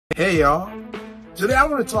Hey y'all, today I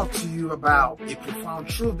want to talk to you about a profound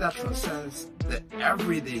truth that transcends the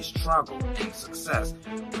everyday struggle and success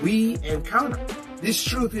we encounter. This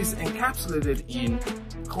truth is encapsulated in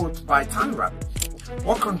quote by Tony Robbins.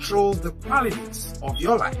 What controls the qualities of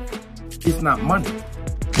your life is not money.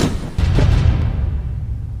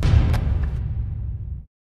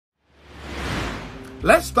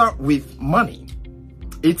 Let's start with money.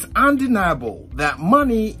 It's undeniable that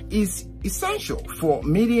money is essential for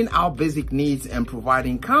meeting our basic needs and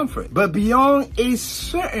providing comfort. But beyond a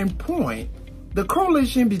certain point, the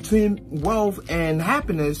correlation between wealth and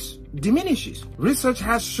happiness diminishes. Research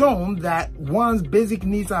has shown that once basic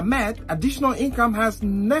needs are met, additional income has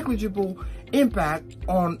negligible impact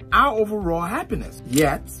on our overall happiness.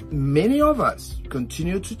 Yet, many of us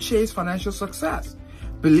continue to chase financial success,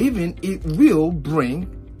 believing it will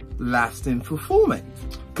bring lasting fulfillment.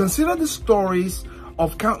 Consider the stories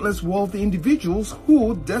of countless wealthy individuals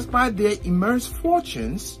who, despite their immense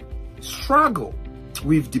fortunes, struggle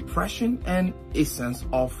with depression and a sense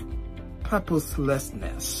of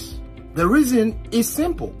purposelessness. The reason is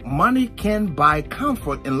simple. Money can buy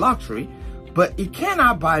comfort and luxury, but it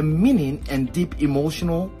cannot buy meaning and deep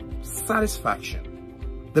emotional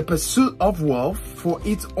satisfaction. The pursuit of wealth for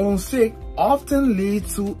its own sake often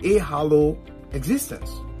leads to a hollow existence,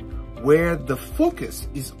 where the focus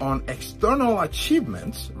is on external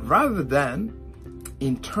achievements rather than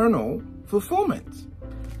internal fulfillment.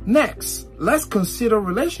 Next, let's consider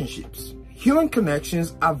relationships. Human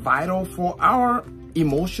connections are vital for our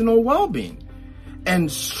emotional well-being,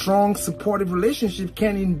 and strong supportive relationships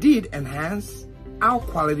can indeed enhance our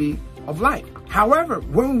quality of life. However,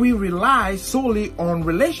 when we rely solely on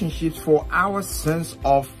relationships for our sense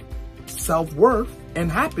of self-worth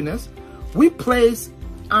and happiness, we place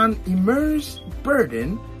an immense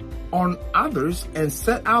burden on others and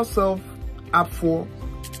set ourselves up for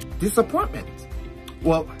disappointment.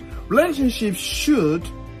 Well, relationships should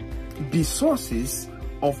be sources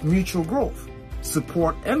of mutual growth,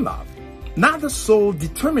 support, and love, not the sole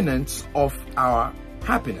determinants of our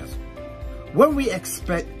happiness. When we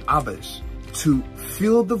expect others to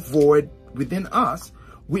fill the void within us,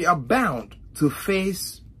 we are bound to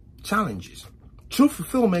face challenges. True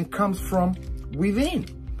fulfillment comes from within,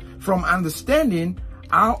 from understanding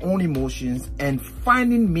our own emotions and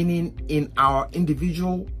finding meaning in our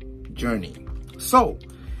individual journey. So,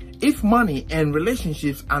 if money and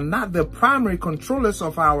relationships are not the primary controllers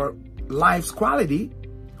of our life's quality,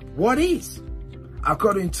 what is?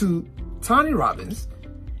 According to Tony Robbins,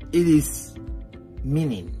 it is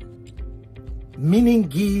meaning. Meaning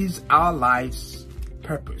gives our lives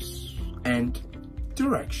purpose and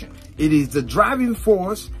direction. It is the driving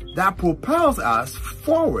force that propels us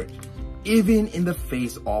forward, even in the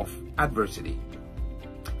face of adversity.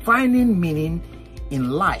 Finding meaning in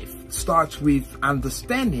life starts with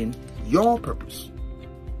understanding your purpose.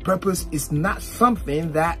 Purpose is not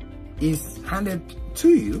something that is handed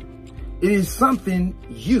to you. It is something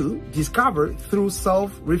you discover through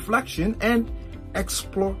self-reflection and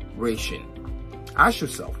exploration. Ask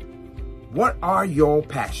yourself, what are your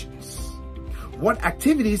passions? What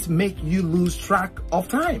activities make you lose track of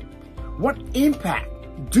time? What impact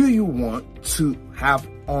do you want to have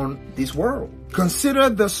on this world? Consider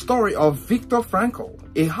the story of Viktor Frankl,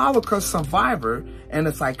 a Holocaust survivor and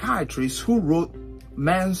a psychiatrist who wrote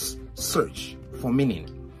Man's Search for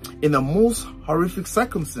Meaning. In the most horrific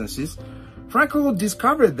circumstances, Frankl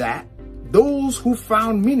discovered that those who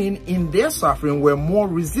found meaning in their suffering were more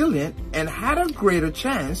resilient and had a greater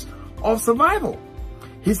chance of survival.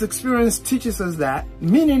 His experience teaches us that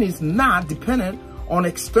meaning is not dependent on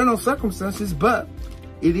external circumstances, but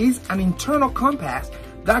it is an internal compass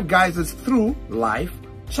that guides us through life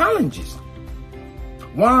challenges.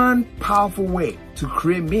 One powerful way to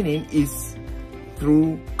create meaning is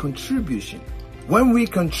through contribution. When we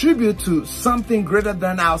contribute to something greater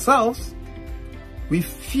than ourselves, we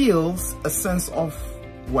feel a sense of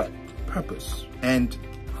purpose and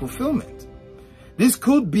fulfillment. This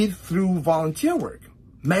could be through volunteer work,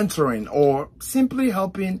 mentoring, or simply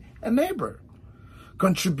helping a neighbor.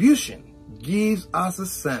 Contribution gives us a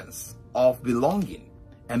sense of belonging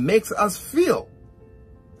and makes us feel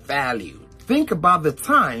valued. Think about the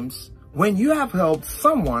times when you have helped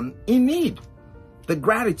someone in need. The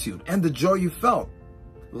gratitude and the joy you felt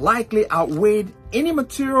likely outweighed any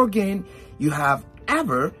material gain you have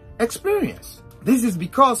ever experienced. This is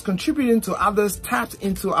because contributing to others taps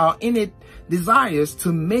into our innate desires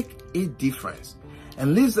to make a difference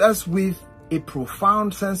and leaves us with a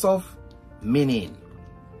profound sense of meaning.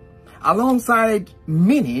 Alongside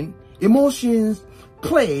meaning, emotions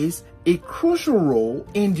plays a crucial role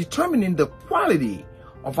in determining the quality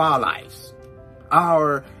of our lives,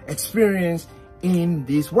 our experience in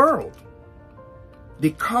this world.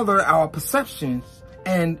 They color our perceptions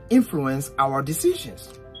and influence our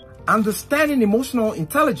decisions. Understanding emotional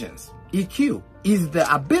intelligence, EQ, is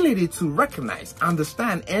the ability to recognize,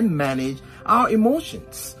 understand, and manage our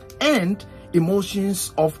emotions and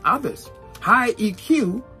emotions of others. High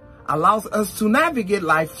EQ allows us to navigate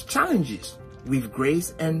life's challenges with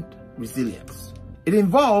grace and resilience. It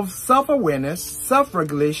involves self-awareness,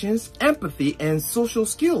 self-regulation, empathy, and social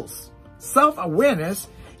skills. Self-awareness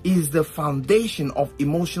is the foundation of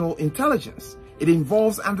emotional intelligence. It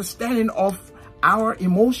involves understanding of our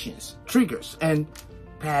emotions, triggers, and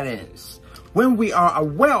patterns. When we are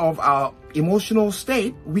aware of our emotional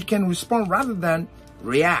state, we can respond rather than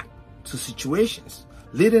react to situations,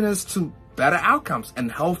 leading us to better outcomes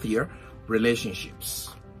and healthier relationships.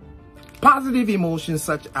 Positive emotions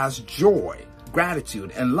such as joy,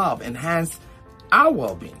 gratitude, and love enhance our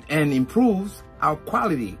well-being and improves our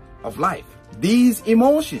quality of life. These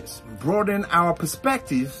emotions broaden our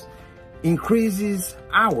perspectives, increases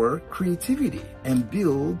our creativity, and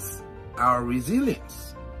builds our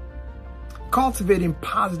resilience. Cultivating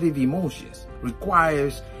positive emotions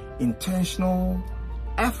requires intentional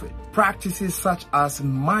effort. Practices such as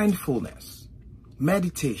mindfulness,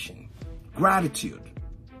 meditation, gratitude,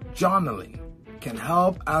 journaling can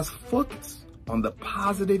help us focus on the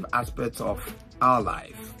positive aspects of our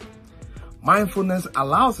life. Mindfulness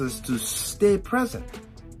allows us to stay present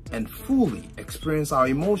and fully experience our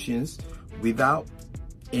emotions without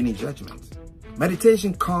any judgment.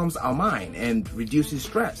 Meditation calms our mind and reduces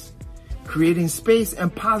stress, creating space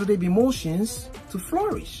and positive emotions to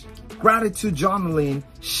flourish. Gratitude journaling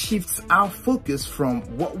shifts our focus from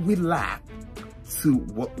what we lack to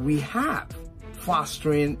what we have,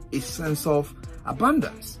 fostering a sense of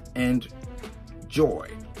abundance and joy.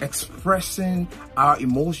 Expressing our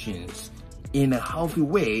emotions in a healthy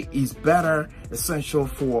way is essential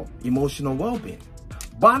for emotional well-being.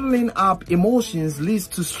 Bottling up emotions leads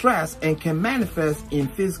to stress and can manifest in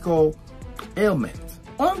physical ailments.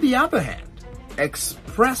 On the other hand,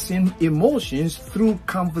 expressing emotions through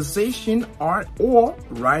conversation, art, or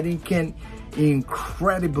writing can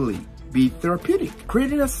incredibly be therapeutic.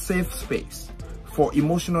 Creating a safe space for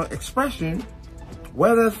emotional expression,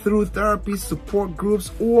 whether through therapy, support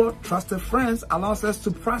groups, or trusted friends, allows us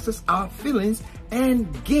to process our feelings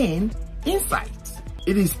and gain insights.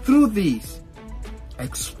 It is through these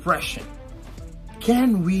expression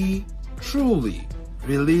can we truly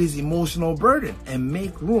release emotional burden and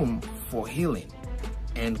make room for healing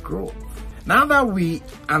and growth. Now that we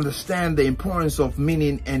understand the importance of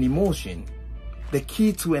meaning and emotion, the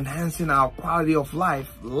key to enhancing our quality of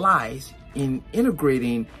life lies in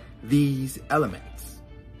integrating these elements.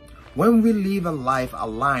 When we live a life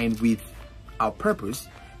aligned with our purpose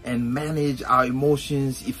and manage our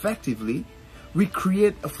emotions effectively, we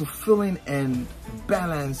create a fulfilling and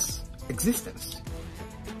balanced existence.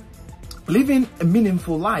 Living a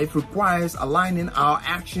meaningful life requires aligning our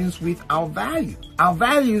actions with our values. Our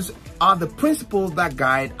values are the principles that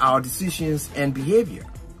guide our decisions and behavior.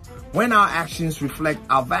 When our actions reflect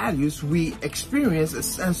our values, we experience a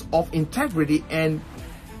sense of integrity and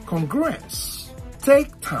congruence.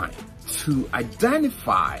 Take time to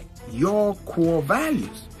identify your core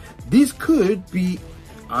values. These could be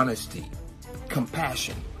honesty,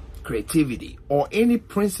 compassion, creativity, or any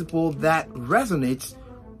principle that resonates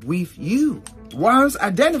with you. Once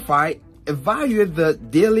identified, evaluate the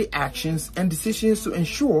daily actions and decisions to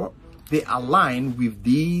ensure they align with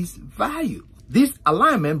these values. This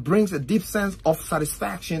alignment brings a deep sense of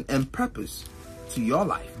satisfaction and purpose to your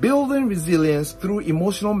life. Building resilience through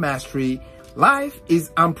emotional mastery. Life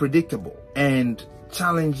is unpredictable and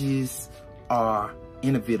challenges are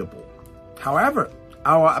inevitable. However,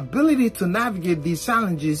 our ability to navigate these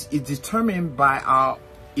challenges is determined by our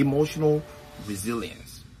emotional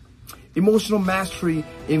resilience. Emotional mastery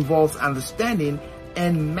involves understanding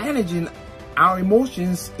and managing our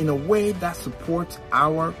emotions in a way that supports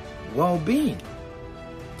our well-being.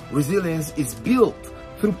 Resilience is built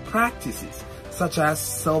through practices such as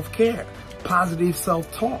self-care, positive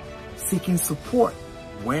self-talk, seeking support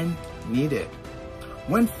when needed.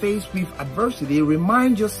 When faced with adversity,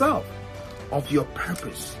 remind yourself of your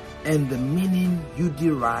purpose and the meaning you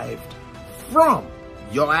derived from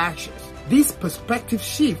your actions. This perspective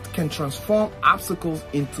shift can transform obstacles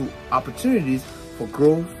into opportunities for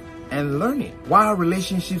growth and learning. While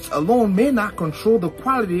relationships alone may not control the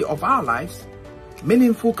quality of our lives,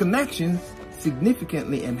 meaningful connections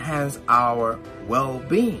significantly enhance our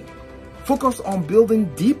well-being. Focus on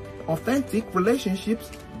building deep, authentic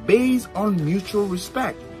relationships based on mutual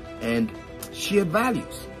respect and shared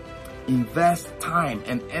values. Invest time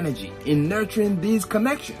and energy in nurturing these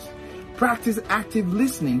connections. Practice active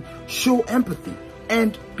listening, show empathy,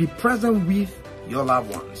 and be present with your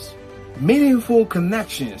loved ones. Meaningful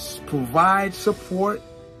connections provide support,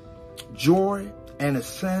 joy, and a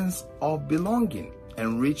sense of belonging,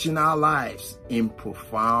 enriching our lives in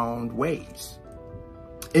profound ways.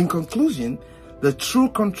 In conclusion, the true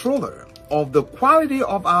controller of the quality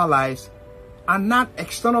of our lives are not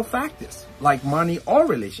external factors like money or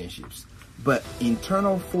relationships, but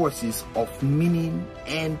internal forces of meaning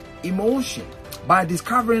and emotion. By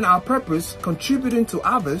discovering our purpose, contributing to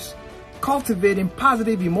others, cultivating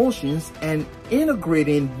positive emotions, and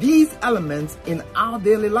integrating these elements in our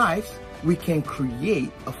daily lives, we can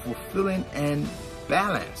create a fulfilling and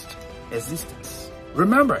balanced existence.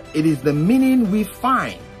 Remember, it is the meaning we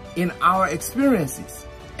find in our experiences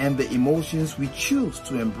and the emotions we choose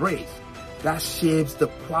to embrace that shapes the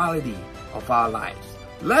quality of our lives.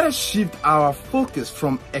 Let us shift our focus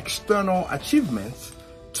from external achievements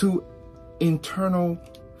to internal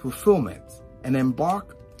fulfillment and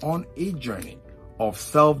embark on a journey of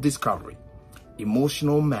self-discovery,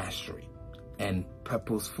 emotional mastery, and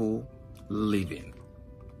purposeful living.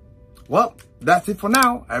 Well, that's it for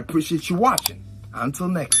now. I appreciate you watching. Until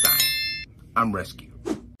next time, I'm Resk'Que.